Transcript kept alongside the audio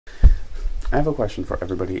I have a question for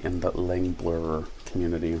everybody in the Langblur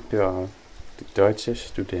community. Für die deutsche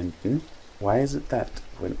Studenten, why is it that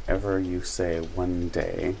whenever you say one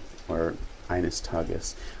day or eines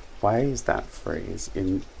Tages, why is that phrase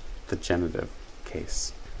in the genitive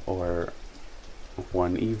case? Or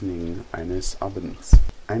one evening eines Abends.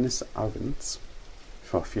 Eines Abends,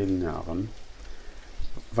 vor vielen Jahren,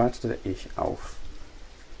 wartete ich auf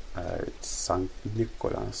Sankt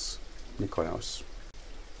Nikolaus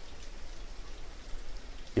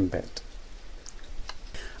in bed.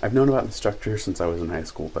 I've known about the structure since I was in high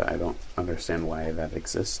school, but I don't understand why that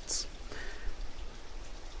exists.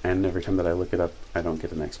 And every time that I look it up, I don't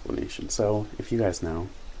get an explanation. So, if you guys know,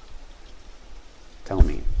 tell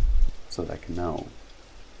me, so that I can know.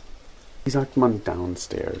 Wie sagt man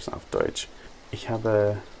downstairs auf Deutsch? Ich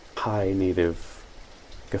habe High Native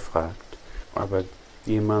gefragt, aber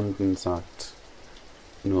jemanden sagt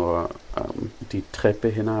nur die Treppe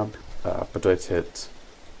hinab bedeutet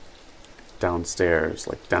downstairs,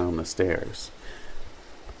 like down the stairs.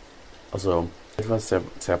 Also etwas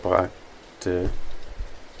zerbrachte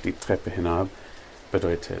die Treppe hinab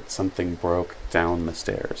bedeutet something broke down the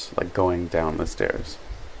stairs, like going down the stairs.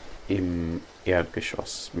 Im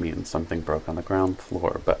Erdgeschoss means something broke on the ground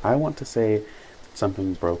floor, but I want to say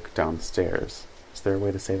something broke downstairs. Is there a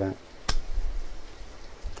way to say that?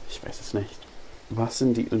 Ich weiß es nicht. Was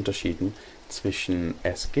sind die Unterschiede zwischen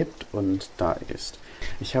es gibt und da ist?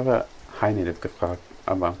 Ich habe High Native gefragt,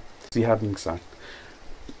 aber sie haben gesagt,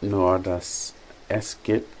 nur dass es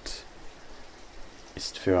gibt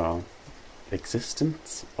ist für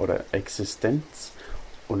Existenz oder Existenz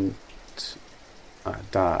und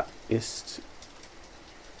da ist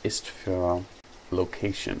für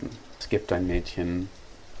Location. Es gibt ein Mädchen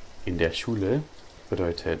in der Schule,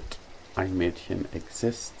 bedeutet ein Mädchen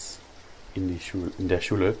exists in der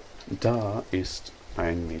Schule. Da ist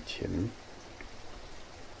ein Mädchen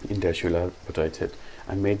in der Schule, bedeutet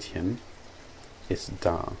ein Mädchen ist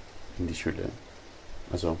da in die Schule.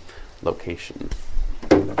 Also Location.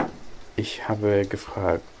 Ich habe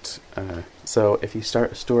gefragt, so if you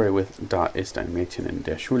start a story with da ist ein Mädchen in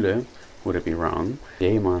der Schule, would it be wrong?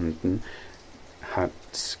 Jemanden hat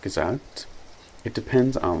gesagt, it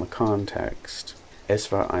depends on the context.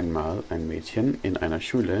 Es war einmal ein Mädchen in einer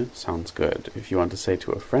Schule sounds good. If you want to say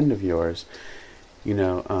to a friend of yours, you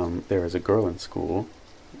know, there is a girl in school,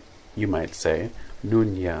 you might say,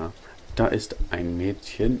 nun ja, da ist ein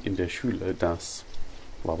Mädchen in der Schule, das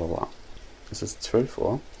bla bla bla. Es ist 12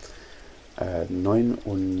 Uhr,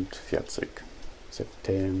 49.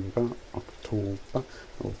 September, Oktober,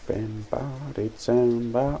 November,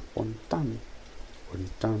 Dezember und dann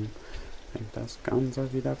fängt das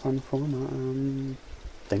Ganze wieder von vorne an.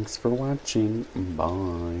 Thanks for watching.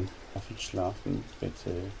 Bye. Auf schlafen,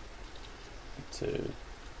 bitte. Bitte.